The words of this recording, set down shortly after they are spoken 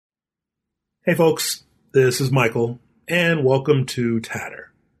Hey folks, this is Michael, and welcome to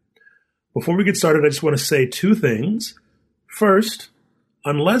Tatter. Before we get started, I just want to say two things. First,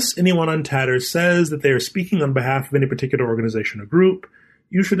 unless anyone on Tatter says that they are speaking on behalf of any particular organization or group,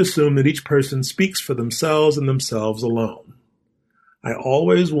 you should assume that each person speaks for themselves and themselves alone. I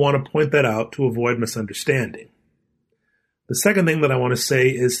always want to point that out to avoid misunderstanding. The second thing that I want to say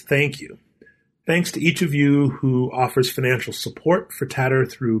is thank you. Thanks to each of you who offers financial support for Tatter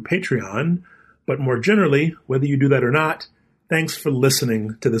through Patreon, but more generally, whether you do that or not, thanks for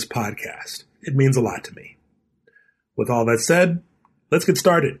listening to this podcast. It means a lot to me. With all that said, let's get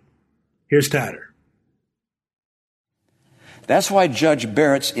started. Here's Tatter. That's why Judge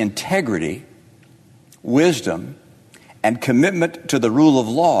Barrett's integrity, wisdom, and commitment to the rule of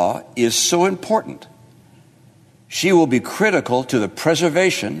law is so important. She will be critical to the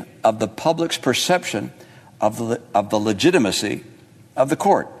preservation of the public's perception of the legitimacy of the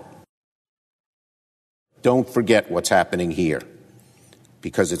court. Don't forget what's happening here,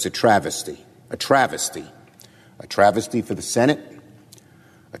 because it's a travesty for the Senate,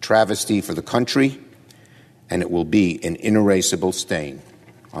 a travesty for the country, and it will be an inerasable stain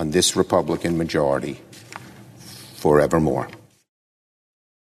on this Republican majority forevermore.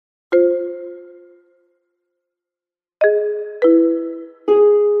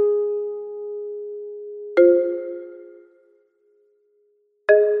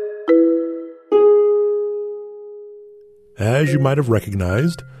 As you might have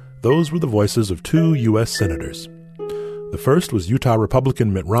recognized, those were the voices of two U.S. senators. The first was Utah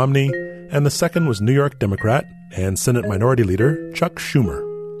Republican Mitt Romney, and the second was New York Democrat and Senate Minority Leader Chuck Schumer.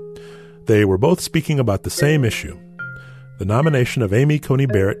 They were both speaking about the same issue, the nomination of Amy Coney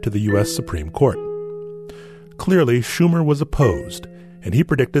Barrett to the U.S. Supreme Court. Clearly, Schumer was opposed, and he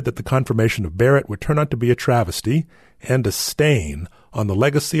predicted that the confirmation of Barrett would turn out to be a travesty and a stain on the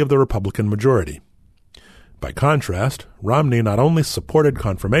legacy of the Republican majority. By contrast, Romney not only supported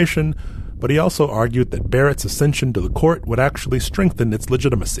confirmation, but he also argued that Barrett's ascension to the court would actually strengthen its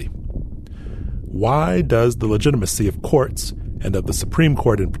legitimacy. Why does the legitimacy of courts, and of the Supreme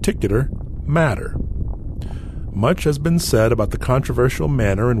Court in particular, matter? Much has been said about the controversial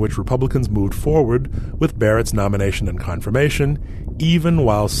manner in which Republicans moved forward with Barrett's nomination and confirmation, even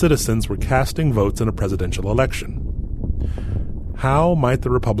while citizens were casting votes in a presidential election. How might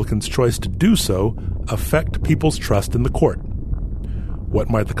the Republicans' choice to do so affect people's trust in the court? What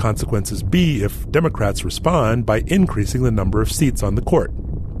might the consequences be if Democrats respond by increasing the number of seats on the court?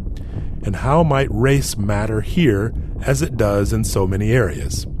 And how might race matter here as it does in so many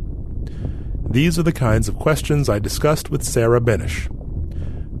areas? These are the kinds of questions I discussed with Sarah Benesch.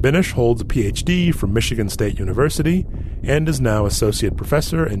 Benesch holds a Ph.D. from Michigan State University and is now Associate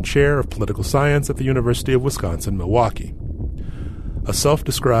Professor and Chair of Political Science at the University of Wisconsin-Milwaukee. A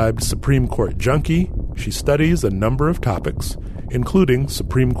self-described Supreme Court junkie, she studies a number of topics, including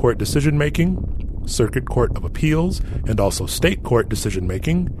Supreme Court decision-making, Circuit Court of Appeals, and also State Court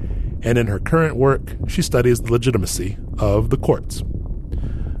decision-making, and in her current work, she studies the legitimacy of the courts.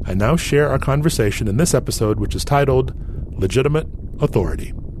 I now share our conversation in this episode, which is titled Legitimate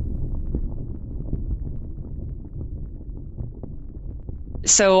Authority.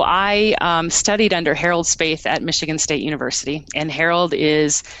 So I studied under Harold Spaeth at Michigan State University, and Harold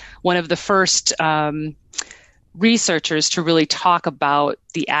is one of the first researchers to really talk about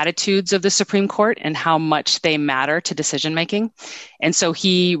the attitudes of the Supreme Court and how much they matter to decision making. And so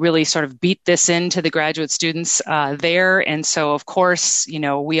he really sort of beat this into the graduate students there. And so, of course,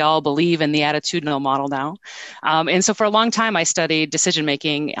 we all believe in the attitudinal model now. And so for a long time, I studied decision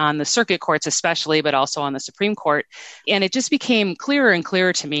making on the circuit courts especially, but also on the Supreme Court. And it just became clearer and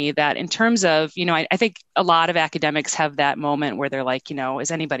clearer to me that in terms of, I think a lot of academics have that moment where they're like,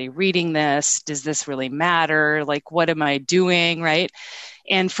 is anybody reading this? Does this really matter? Like, what am I doing? Right.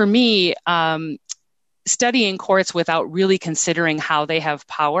 And for me, studying courts without really considering how they have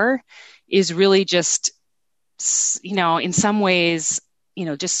power is really just, in some ways,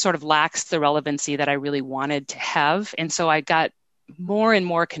 just sort of lacks the relevancy that I really wanted to have. And so I got more and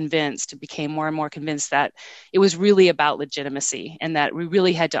more convinced, became more and more convinced that it was really about legitimacy and that we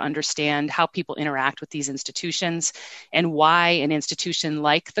really had to understand how people interact with these institutions and why an institution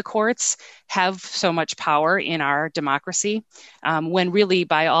like the courts have so much power in our democracy, when really,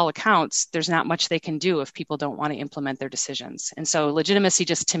 by all accounts, there's not much they can do if people don't want to implement their decisions. And so legitimacy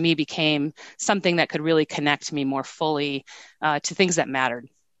just to me became something that could really connect me more fully to things that mattered.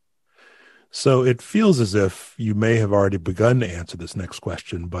 So it feels as if you may have already begun to answer this next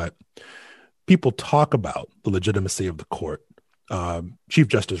question, but people talk about the legitimacy of the court. Chief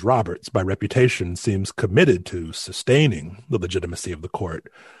Justice Roberts, by reputation, seems committed to sustaining the legitimacy of the court.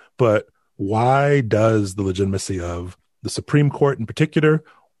 But why does the legitimacy of the Supreme Court in particular,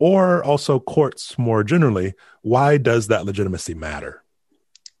 or also courts more generally, why does that legitimacy matter?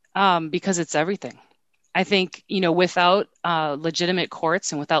 Because it's everything. I think, without legitimate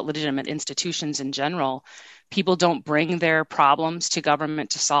courts and without legitimate institutions in general, people don't bring their problems to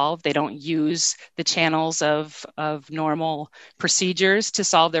government to solve. They don't use the channels of normal procedures to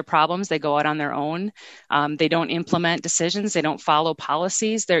solve their problems. They go out on their own. They don't implement decisions. They don't follow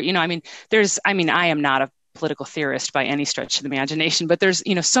policies. I am not a political theorist by any stretch of the imagination, but there's,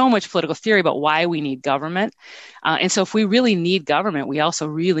 so much political theory about why we need government. And so if we really need government, we also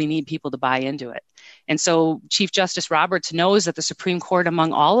really need people to buy into it. And so Chief Justice Roberts knows that the Supreme Court,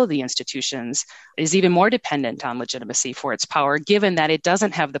 among all of the institutions, is even more dependent on legitimacy for its power, given that it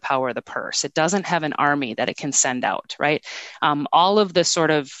doesn't have the power of the purse. It doesn't have an army that it can send out, right? All of the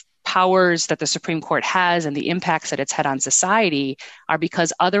sort of powers that the Supreme Court has and the impacts that it's had on society are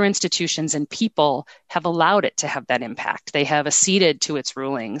because other institutions and people have allowed it to have that impact. They have acceded to its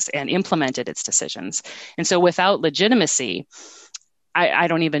rulings and implemented its decisions. And so without legitimacy, I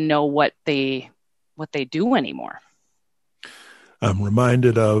don't even know what they do anymore. I'm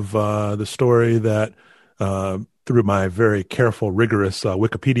reminded of the story that through my very careful, rigorous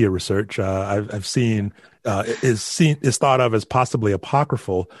Wikipedia research, I've seen is thought of as possibly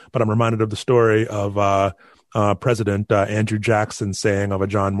apocryphal, but I'm reminded of the story of President Andrew Jackson saying of a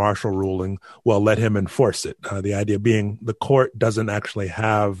John Marshall ruling, well, let him enforce it. The idea being the court doesn't actually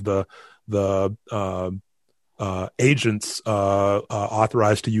have the agents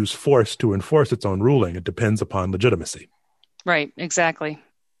authorized to use force to enforce its own ruling. It depends upon legitimacy. Right, exactly.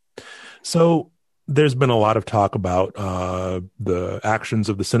 So there's been a lot of talk about the actions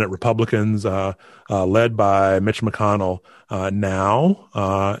of the Senate Republicans led by Mitch McConnell now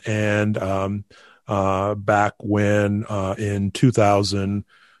and back when in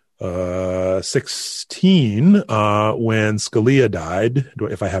 2016 when Scalia died,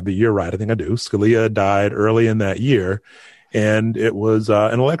 if I have the year right, I think I do. Scalia died early in that year, and it was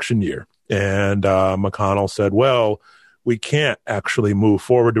an election year. And McConnell said, well, we can't actually move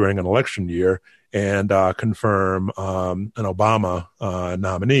forward during an election year and confirm an Obama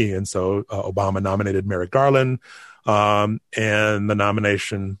nominee. And so Obama nominated Merrick Garland, and the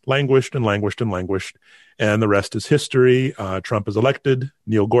nomination languished and languished and languished. And the rest is history. Trump is elected.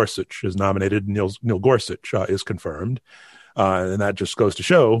 Neil Gorsuch is nominated. Neil Gorsuch is confirmed. And that just goes to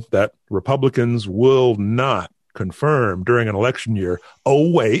show that Republicans will not confirm during an election year. Oh,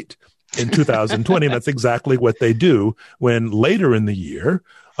 wait, in 2020, that's exactly what they do when later in the year,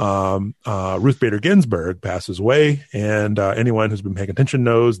 Ruth Bader Ginsburg passes away. And anyone who's been paying attention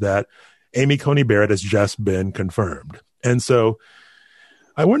knows that Amy Coney Barrett has just been confirmed. And so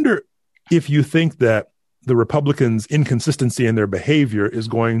I wonder if you think that the Republicans' inconsistency in their behavior is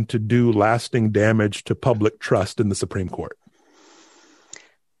going to do lasting damage to public trust in the Supreme Court.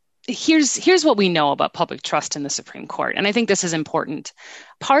 Here's what we know about public trust in the Supreme Court, and I think this is important.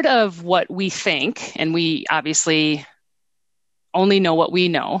 Part of what we think, and we obviously only know what we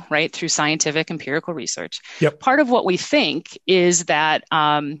know, right, through scientific empirical research. Yep. Part of what we think is that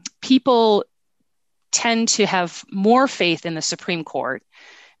people tend to have more faith in the Supreme Court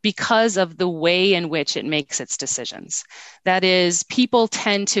because of the way in which it makes its decisions. That is, people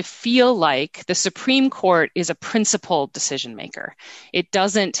tend to feel like the Supreme Court is a principled decision maker. It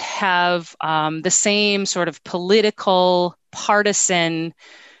doesn't have the same sort of political, partisan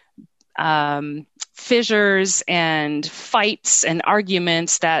fissures and fights and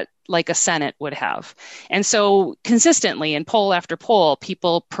arguments that like a Senate would have. And so consistently in poll after poll,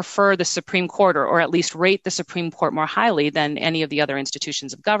 people prefer the Supreme Court or at least rate the Supreme Court more highly than any of the other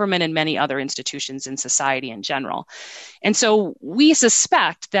institutions of government and many other institutions in society in general. And so we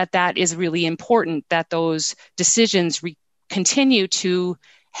suspect that that is really important, that those decisions continue to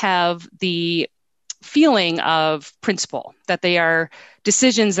have the feeling of principle, that they are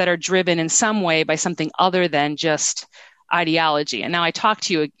decisions that are driven in some way by something other than just ideology. And now I talked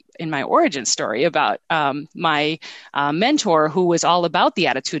to you in my origin story about my mentor, who was all about the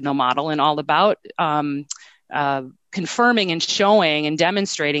attitudinal model and all about confirming and showing and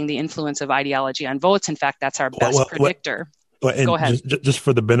demonstrating the influence of ideology on votes. In fact, that's our best predictor. Go ahead. Just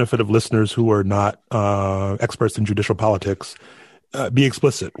for the benefit of listeners who are not experts in judicial politics, be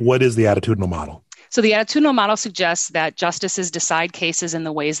explicit. What is the attitudinal model? So the attitudinal model suggests that justices decide cases in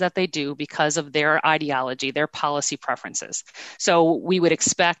the ways that they do because of their ideology, their policy preferences. So we would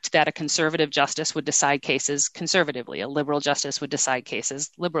expect that a conservative justice would decide cases conservatively. A liberal justice would decide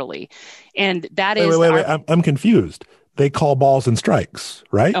cases liberally. And that is... Wait. I'm confused. they call balls and strikes,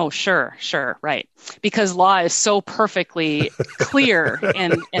 right? Oh, sure, right. Because law is so perfectly clear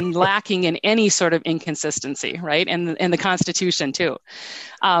and lacking in any sort of inconsistency, right? And the Constitution too.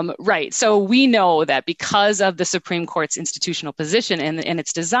 Right. So we know that because of the Supreme Court's institutional position and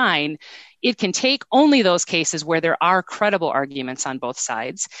its design, it can take only those cases where there are credible arguments on both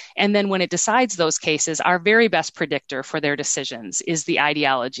sides. And then when it decides those cases, our very best predictor for their decisions is the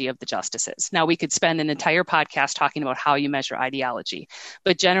ideology of the justices. Now, we could spend an entire podcast talking about how you measure ideology,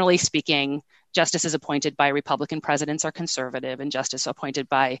 but generally speaking, justices appointed by Republican presidents are conservative and justices appointed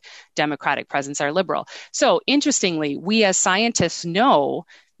by Democratic presidents are liberal. So interestingly, we as scientists know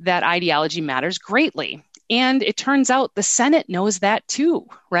that ideology matters greatly. And it turns out the Senate knows that too,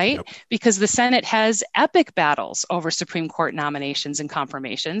 right? Yep. Because the Senate has epic battles over Supreme Court nominations and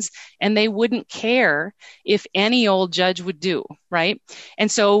confirmations, and they wouldn't care if any old judge would do, right? And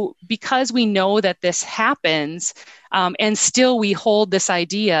so because we know that this happens, and still we hold this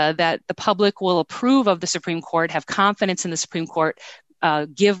idea that the public will approve of the Supreme Court, have confidence in the Supreme Court,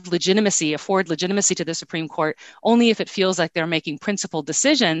 afford legitimacy to the Supreme Court only if it feels like they're making principled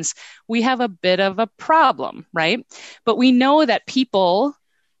decisions, we have a bit of a problem, right? But we know that people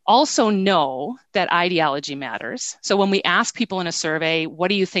also know that ideology matters. So when we ask people in a survey, what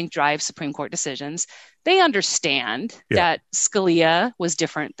do you think drives Supreme Court decisions? They understand that Scalia was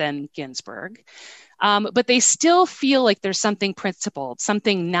different than Ginsburg. But they still feel like there's something principled,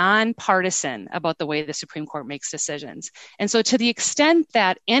 something nonpartisan about the way the Supreme Court makes decisions. And so to the extent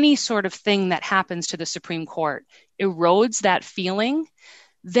that any sort of thing that happens to the Supreme Court erodes that feeling,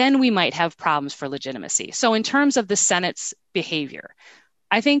 then we might have problems for legitimacy. So in terms of the Senate's behavior,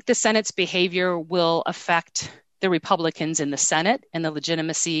 I think the Senate's behavior will affect the Republicans in the Senate and the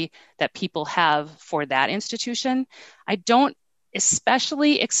legitimacy that people have for that institution. I don't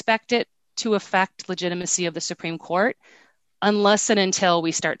especially expect it to affect legitimacy of the Supreme Court unless and until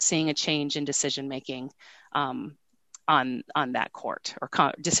we start seeing a change in decision-making on that court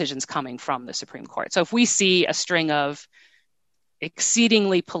or decisions coming from the Supreme Court. So if we see a string of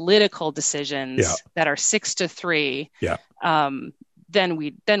exceedingly political decisions that are 6-3, then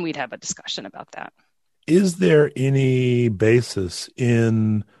we'd have a discussion about that. Is there any basis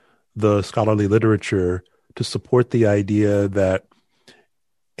in the scholarly literature to support the idea that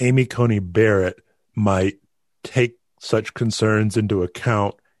Amy Coney Barrett might take such concerns into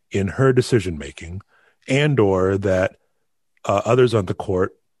account in her decision-making, and or that others on the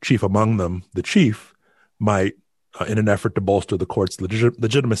court, chief among them, the chief, might, in an effort to bolster the court's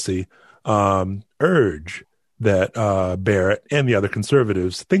legitimacy, urge that Barrett and the other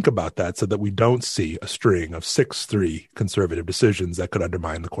conservatives think about that so that we don't see a string of 6-3 conservative decisions that could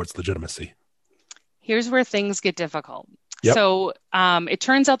undermine the court's legitimacy? Here's where things get difficult. Yep. So it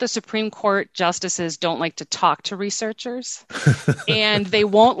turns out the Supreme Court justices don't like to talk to researchers and they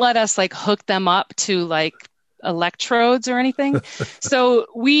won't let us hook them up to electrodes or anything. So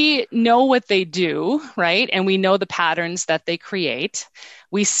we know what they do, right? And we know the patterns that they create.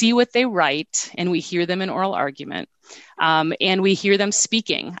 We see what they write and we hear them in oral argument. And we hear them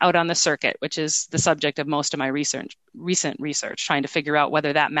speaking out on the circuit, which is the subject of most of my recent research, trying to figure out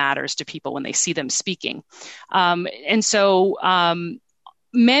whether that matters to people when they see them speaking. And so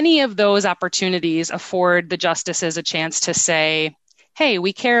many of those opportunities afford the justices a chance to say, hey,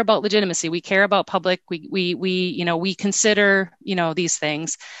 we care about legitimacy. We care about public. We consider, these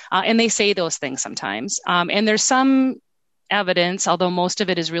things. And they say those things sometimes. And there's some evidence, although most of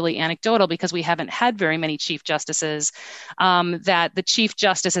it is really anecdotal because we haven't had very many chief justices, that the chief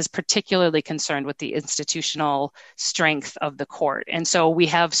justice is particularly concerned with the institutional strength of the court. And so we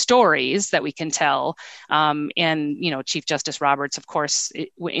have stories that we can tell. And, Chief Justice Roberts, of course,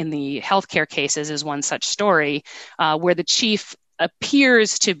 in the healthcare cases is one such story where the chief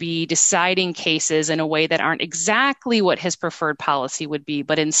appears to be deciding cases in a way that aren't exactly what his preferred policy would be,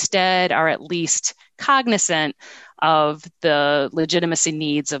 but instead are at least cognizant of the legitimacy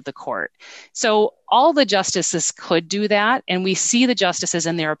needs of the court. So all the justices could do that, and we see the justices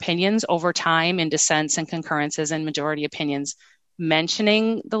in their opinions over time in dissents and concurrences and majority opinions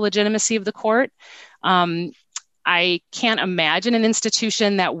mentioning the legitimacy of the court. I can't imagine an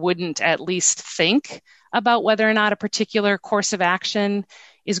institution that wouldn't at least think about whether or not a particular course of action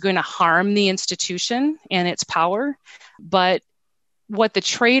is going to harm the institution and its power. But what the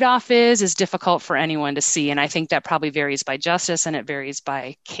trade-off is difficult for anyone to see. And I think that probably varies by justice and it varies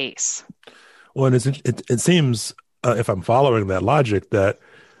by case. Well, and it seems, if I'm following that logic, that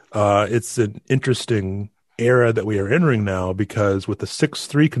it's an interesting era that we are entering now, because with the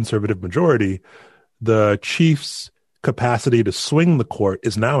 6-3 conservative majority, the chief's capacity to swing the court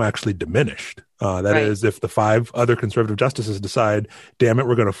is now actually diminished. That is, if the 5 other conservative justices decide, damn it,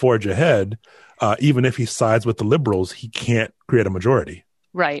 we're going to forge ahead, even if he sides with the liberals, he can't create a majority.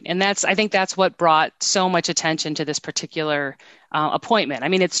 Right. And I think that's what brought so much attention to this particular appointment. I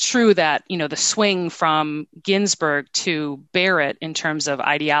mean, it's true that, the swing from Ginsburg to Barrett in terms of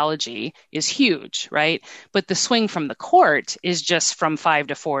ideology is huge, right? But the swing from the court is just from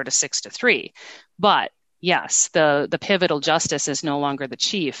 5-4 to 6-3. But yes, the pivotal justice is no longer the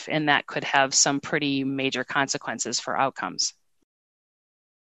chief, and that could have some pretty major consequences for outcomes.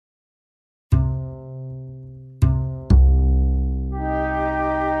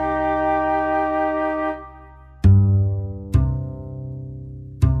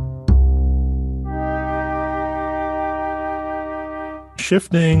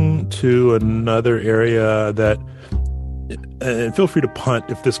 Shifting to another area that, and feel free to punt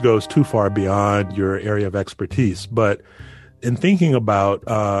if this goes too far beyond your area of expertise, but in thinking about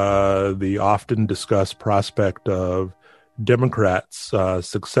the often discussed prospect of Democrats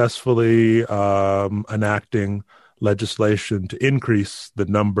successfully enacting legislation to increase the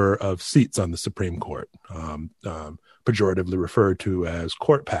number of seats on the Supreme Court, pejoratively referred to as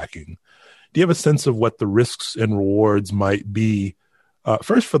court packing, do you have a sense of what the risks and rewards might be,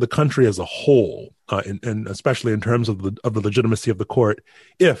 first for the country as a whole, and especially in terms of the legitimacy of the court,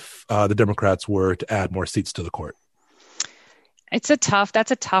 if the Democrats were to add more seats to the court? That's a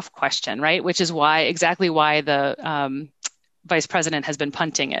tough question, right? Which is exactly why the vice president has been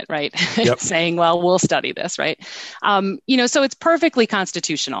punting it, right? Yep. Saying, well, we'll study this, right? So it's perfectly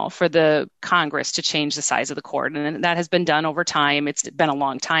constitutional for the Congress to change the size of the court. And that has been done over time. It's been a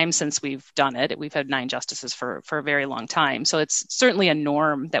long time since we've done it. We've had 9 justices for a very long time. So it's certainly a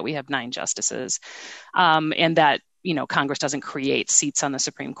norm that we have 9 justices, and that Congress doesn't create seats on the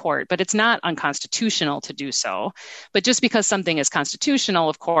Supreme Court, but it's not unconstitutional to do so. But just because something is constitutional,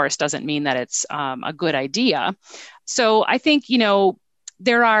 of course, doesn't mean that it's a good idea. So I think,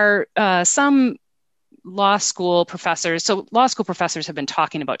 there are some law school professors. So law school professors have been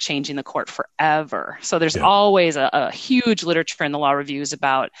talking about changing the court forever. So there's always a huge literature in the law reviews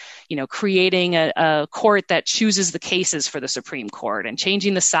about, creating a court that chooses the cases for the Supreme Court and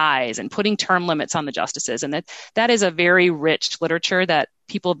changing the size and putting term limits on the justices. And that is a very rich literature that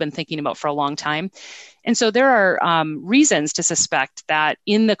people have been thinking about for a long time. And so there are reasons to suspect that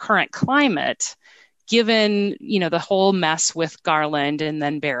in the current climate, given, the whole mess with Garland and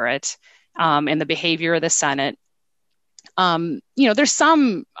then Barrett, and the behavior of the Senate, there's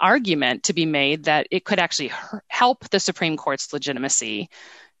some argument to be made that it could actually help the Supreme Court's legitimacy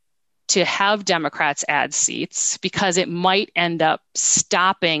to have Democrats add seats, because it might end up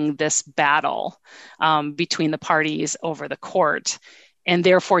stopping this battle between the parties over the court, and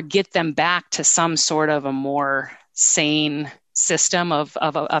therefore get them back to some sort of a more sane system of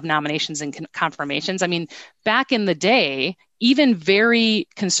nominations and confirmations. I mean, back in the day, even very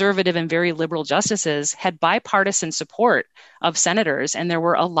conservative and very liberal justices had bipartisan support of senators, and there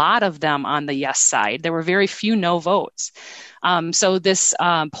were a lot of them on the yes side. There were very few no votes. So this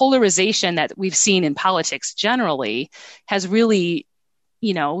polarization that we've seen in politics generally has really,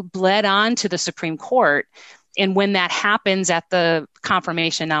 bled on to the Supreme Court. And when that happens at the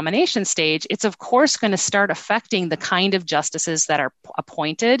confirmation nomination stage, it's of course going to start affecting the kind of justices that are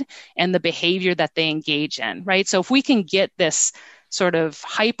appointed and the behavior that they engage in, right? So if we can get this sort of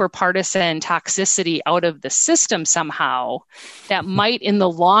hyper-partisan toxicity out of the system somehow, that might in the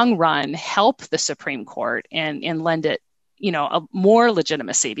long run help the Supreme Court and lend it, a more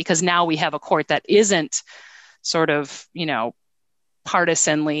legitimacy, because now we have a court that isn't sort of,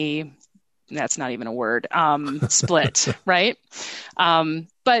 partisanly, that's not even a word, split, right?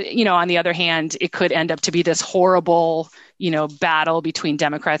 But, on the other hand, it could end up to be this horrible, battle between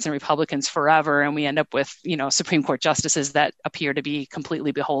Democrats and Republicans forever. And we end up with, Supreme Court justices that appear to be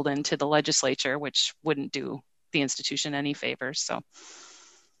completely beholden to the legislature, which wouldn't do the institution any favors.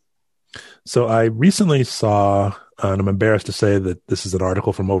 So I recently saw, and I'm embarrassed to say that this is an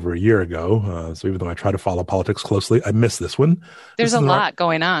article from over a year ago. So even though I try to follow politics closely, I missed this one. There's a lot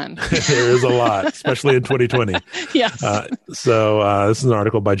going on. There is a lot, especially in 2020. Yes. So this is an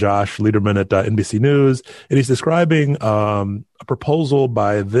article by Josh Lederman at NBC News, and he's describing a proposal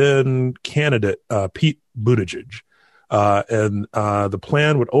by then candidate Pete Buttigieg. And the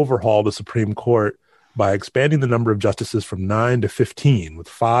plan would overhaul the Supreme Court by expanding the number of justices from 9 to 15, with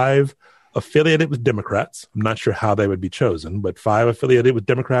 5 affiliated with Democrats. I'm not sure how they would be chosen, but 5 affiliated with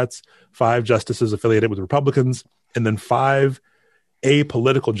Democrats, 5 justices affiliated with Republicans, and then 5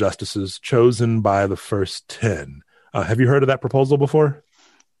 apolitical justices chosen by the first 10. Have you heard of that proposal before?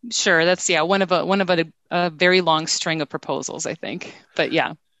 Sure, that's one of a very long string of proposals, I think. But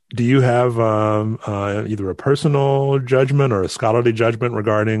yeah. Do you have either a personal judgment or a scholarly judgment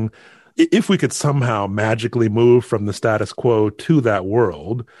regarding if we could somehow magically move from the status quo to that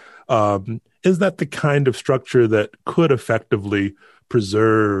world? Is that the kind of structure that could effectively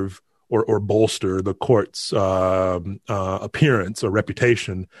preserve or bolster the court's appearance or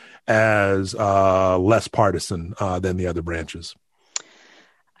reputation as less partisan than the other branches?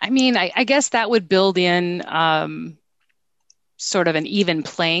 I mean, I guess that would build in sort of an even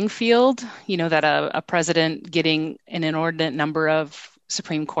playing field, that a president getting an inordinate number of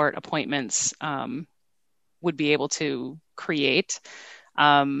Supreme Court appointments would be able to create.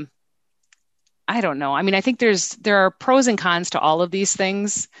 I don't know. I mean, I think there are pros and cons to all of these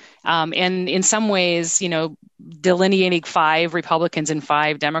things. And in some ways, delineating 5 Republicans and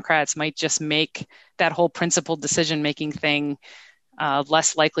 5 Democrats might just make that whole principled decision-making thing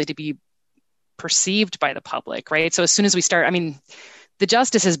less likely to be perceived by the public, right? So as soon as we start, I mean, the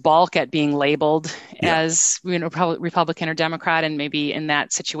justices balk at being labeled as, Republican or Democrat. And maybe in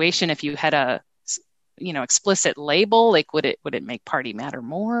that situation, if you had a explicit label, like would it make party matter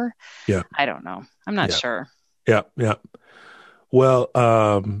more? Yeah. I don't know. I'm not sure. Yeah. Well,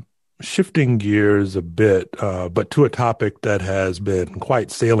 shifting gears a bit, but to a topic that has been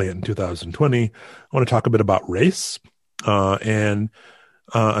quite salient in 2020, I want to talk a bit about race. And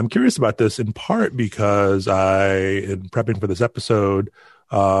I'm curious about this in part because in prepping for this episode,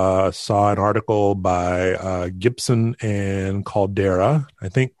 saw an article by Gibson and Caldera. I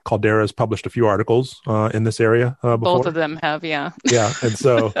think Caldera has published a few articles in this area before. Both of them have, yeah. Yeah, and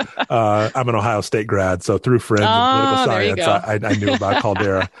so I'm an Ohio State grad, so through friends in political science, I knew about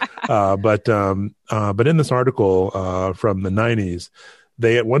Caldera. But in this article from the 90s,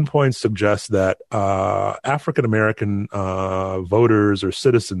 they at one point suggest that African American voters or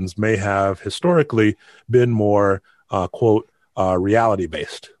citizens may have historically been more, quote,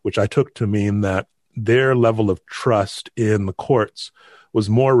 reality-based, which I took to mean that their level of trust in the courts was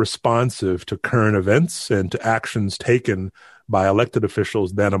more responsive to current events and to actions taken by elected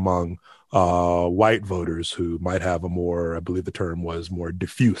officials than among white voters who might have a more, I believe the term was more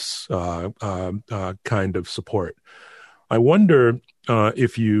diffuse kind of support. I wonder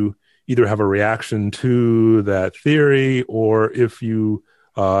if you either have a reaction to that theory or if you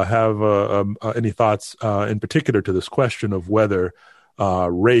have any thoughts in particular to this question of whether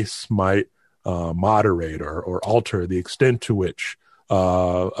race might moderate or alter the extent to which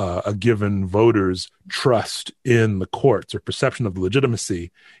a given voter's trust in the courts or perception of the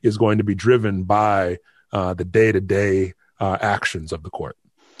legitimacy is going to be driven by the day-to-day actions of the court.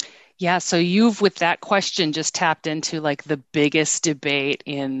 Yeah, so you've, with that question, just tapped into like the biggest debate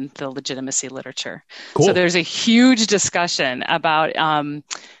in the legitimacy literature. Cool. So there's a huge discussion about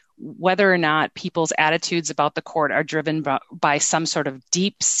whether or not people's attitudes about the court are driven by some sort of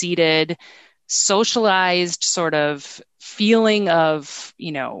deep-seated, socialized sort of feeling of,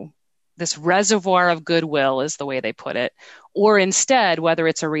 this reservoir of goodwill is the way they put it, or instead whether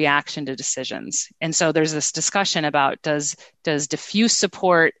it's a reaction to decisions. And so there's this discussion about is diffuse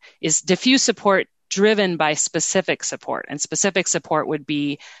support driven by specific support? And specific support would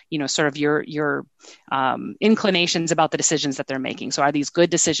be, sort of your inclinations about the decisions that they're making. So are these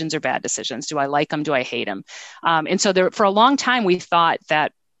good decisions or bad decisions? Do I like them? Do I hate them? And so for a long time, we thought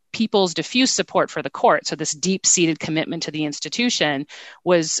that people's diffuse support for the court, so this deep-seated commitment to the institution,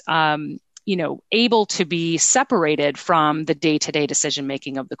 was able to be separated from the day-to-day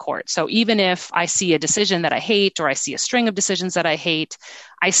decision-making of the court. So even if I see a decision that I hate or I see a string of decisions that I hate,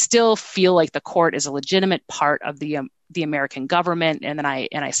 I still feel like the court is a legitimate part of the American government, and then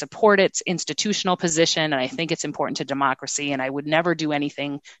I support its institutional position, and I think it's important to democracy, and I would never do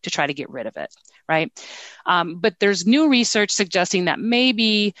anything to try to get rid of it, right? But there's new research suggesting that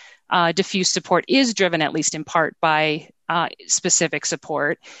maybe diffuse support is driven, at least in part, by specific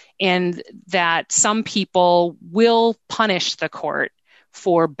support, and that some people will punish the court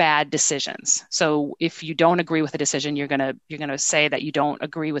for bad decisions. So if you don't agree with a decision, you're going to say that you don't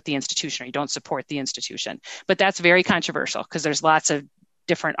agree with the institution or you don't support the institution. But that's very controversial because there's lots of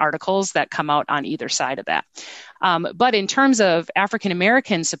different articles that come out on either side of that. But in terms of African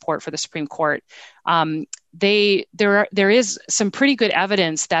American support for the Supreme Court, there is some pretty good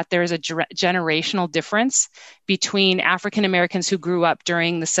evidence that there is a generational difference between African Americans who grew up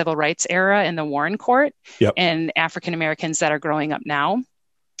during the Civil Rights era in the Warren Court and African Americans that are growing up now.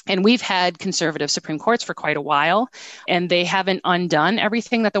 And we've had conservative Supreme Courts for quite a while, and they haven't undone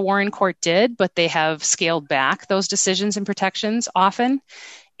everything that the Warren Court did, but they have scaled back those decisions and protections often.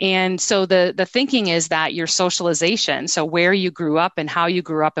 And so the thinking is that your socialization, so where you grew up and how you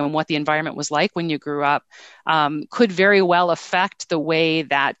grew up and what the environment was like when you grew up, could very well affect the way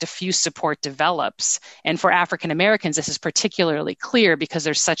that diffuse support develops. And for African Americans, this is particularly clear because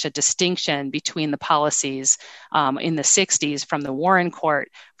there's such a distinction between the policies in the 60s from the Warren Court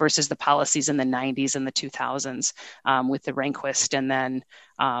versus the policies in the 90s and the 2000s with the Rehnquist and then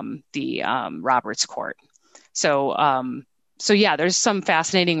the Roberts Court. So yeah, there's some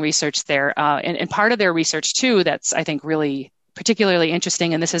fascinating research there. And part of their research too, that's I think really particularly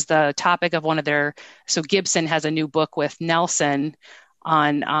interesting. And this is the topic of so Gibson has a new book with Nelson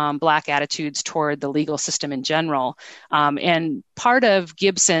on Black attitudes toward the legal system in general. And part of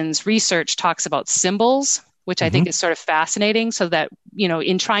Gibson's research talks about symbols, which I think is sort of fascinating, so that,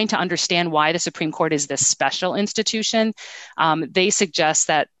 in trying to understand why the Supreme Court is this special institution, they suggest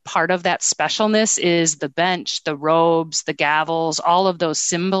that part of that specialness is the bench, the robes, the gavels, all of those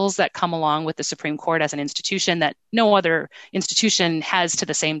symbols that come along with the Supreme Court as an institution that no other institution has to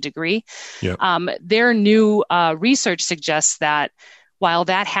the same degree. Yep. Their new research suggests that while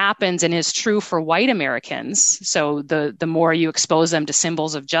that happens and is true for white Americans, so the more you expose them to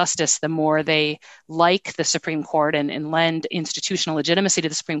symbols of justice, the more they like the Supreme Court and lend institutional legitimacy to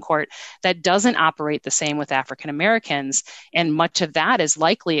the Supreme Court, that doesn't operate the same with African Americans. And much of that is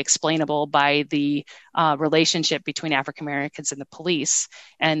likely explainable by the relationship between African Americans and the police.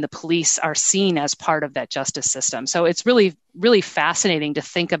 And the police are seen as part of that justice system. So it's really, really fascinating to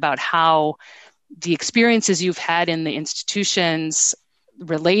think about how the experiences you've had in the institutions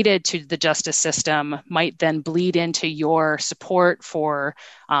related to the justice system might then bleed into your support for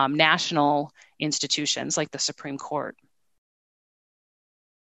national institutions like the Supreme Court.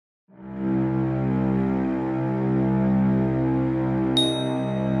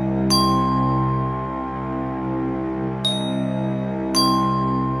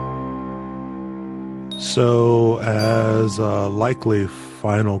 So, as a likely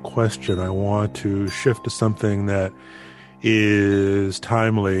final question, I want to shift to something that is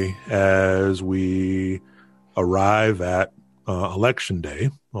timely as we arrive at Election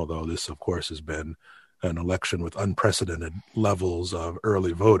Day, although this, of course, has been an election with unprecedented levels of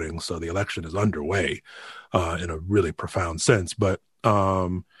early voting, so the election is underway in a really profound sense. But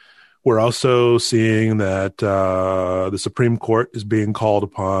we're also seeing that the Supreme Court is being called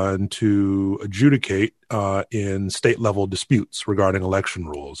upon to adjudicate in state-level disputes regarding election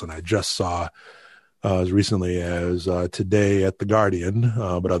rules. And I just saw as recently as today at The Guardian,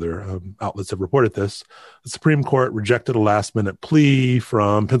 but other outlets have reported this, the Supreme Court rejected a last-minute plea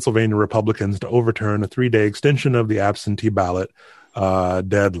from Pennsylvania Republicans to overturn a 3-day extension of the absentee ballot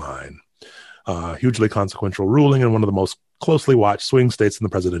deadline. Hugely consequential ruling in one of the most closely watched swing states in the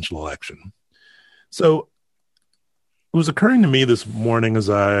presidential election. So it was occurring to me this morning as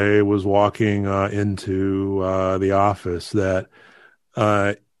I was walking into the office that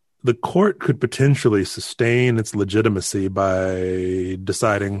the court could potentially sustain its legitimacy by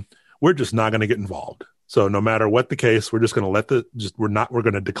deciding we're just not going to get involved. So no matter what the case, we're just going to we're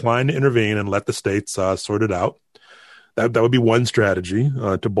going to decline to intervene and let the states sort it out. That would be one strategy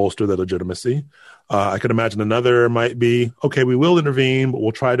to bolster the legitimacy. I could imagine another might be, okay, we will intervene, but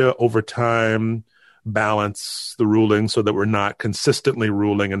we'll try to over time balance the ruling so that we're not consistently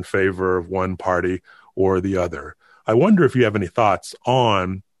ruling in favor of one party or the other. I wonder if you have any thoughts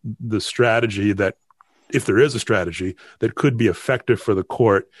on the strategy that, if there is a strategy that could be effective for the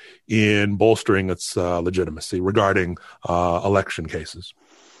court in bolstering its legitimacy regarding election cases.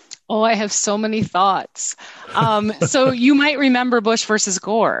 Oh, I have so many thoughts. So you might remember Bush versus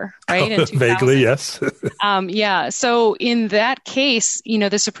Gore, right? In 2000. Vaguely, yes. Yeah. So in that case,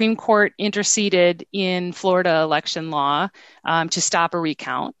 the Supreme Court interceded in Florida election law to stop a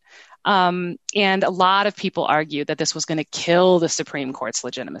recount. And a lot of people argued that this was going to kill the Supreme Court's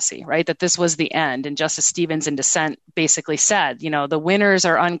legitimacy, right? That this was the end. And Justice Stevens in dissent basically said, the winners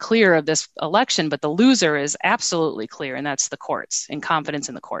are unclear of this election, but the loser is absolutely clear. And that's the courts, and confidence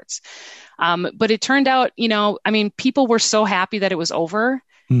in the courts. But it turned out, people were so happy that it was over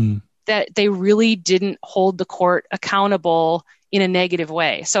that they really didn't hold the court accountable in a negative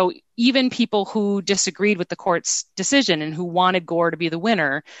way. So even people who disagreed with the court's decision and who wanted Gore to be the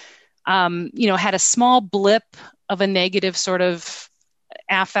winner, had a small blip of a negative sort of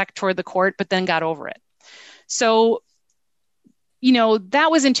affect toward the court, but then got over it. So, that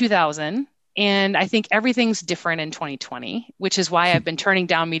was in 2000. And I think everything's different in 2020, which is why I've been turning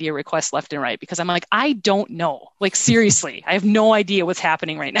down media requests left and right, because I'm like, I don't know. Like, seriously, I have no idea what's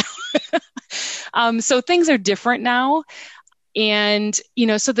happening right now. So things are different now. And,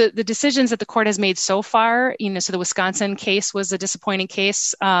 so the decisions that the court has made so far, so the Wisconsin case was a disappointing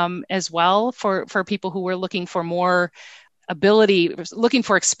case as well for people who were looking for more ability, looking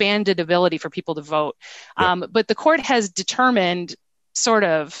for expanded ability for people to vote. Yep. But the court has determined sort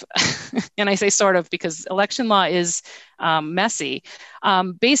of, and I say sort of because election law is messy,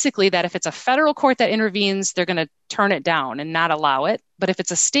 basically that if it's a federal court that intervenes, they're going to turn it down and not allow it. But if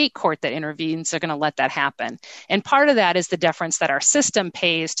it's a state court that intervenes, they're going to let that happen. And part of that is the deference that our system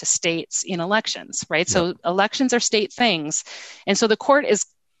pays to states in elections, right? Yep. So elections are state things. And so the court is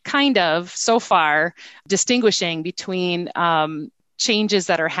kind of, so far, distinguishing between changes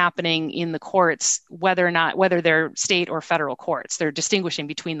that are happening in the courts, whether they're state or federal courts. They're distinguishing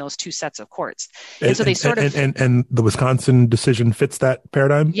between those two sets of courts. And so they And the Wisconsin decision fits that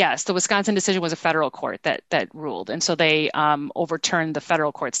paradigm? Yes, the Wisconsin decision was a federal court that ruled. And so they overturned the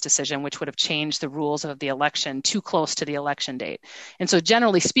federal court's decision, which would have changed the rules of the election too close to the election date. And so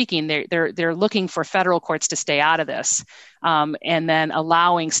generally speaking, they're looking for federal courts to stay out of this. And then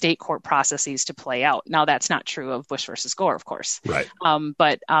allowing state court processes to play out. Now, that's not true of Bush versus Gore, of course. Right.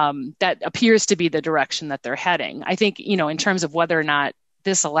 But that appears to be the direction that they're heading. I think, in terms of whether or not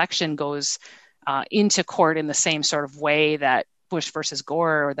this election goes into court in the same sort of way that Bush versus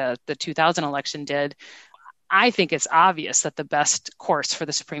Gore or the 2000 election did, I think it's obvious that the best course for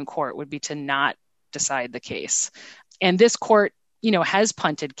the Supreme Court would be to not decide the case. And this court, has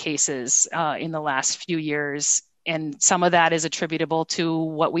punted cases in the last few years. And some of that is attributable to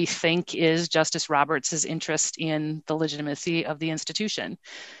what we think is Justice Roberts' interest in the legitimacy of the institution.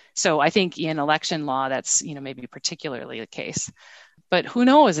 So I think in election law, that's, maybe particularly the case. But who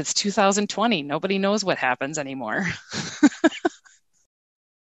knows? It's 2020. Nobody knows what happens anymore.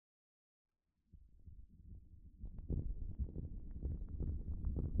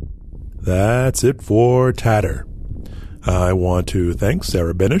 That's it for Tatter. I want to thank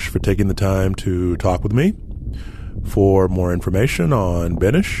Sarah Benesch for taking the time to talk with me. For more information on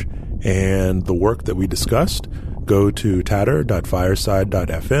Benesch and the work that we discussed, go to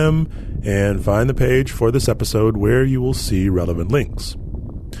tatter.fireside.fm and find the page for this episode where you will see relevant links.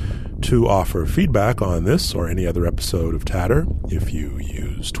 To offer feedback on this or any other episode of Tatter, if you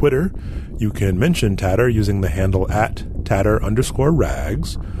use Twitter, you can mention Tatter using the handle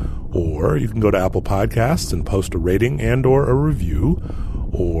 @Tatter_rags, or you can go to Apple Podcasts and post a rating and or a review.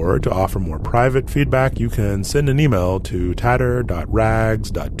 Or to offer more private feedback, you can send an email to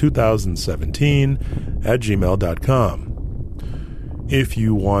tatter.rags.2017@gmail.com. If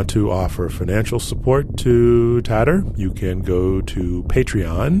you want to offer financial support to Tatter, you can go to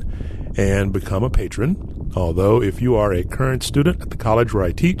Patreon and become a patron. Although if you are a current student at the college where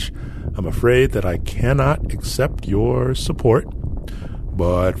I teach, I'm afraid that I cannot accept your support.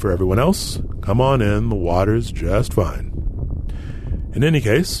 But for everyone else, come on in, the water's just fine. In any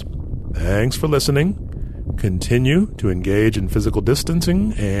case, thanks for listening. Continue to engage in physical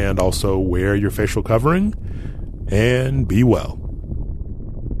distancing and also wear your facial covering, and be well.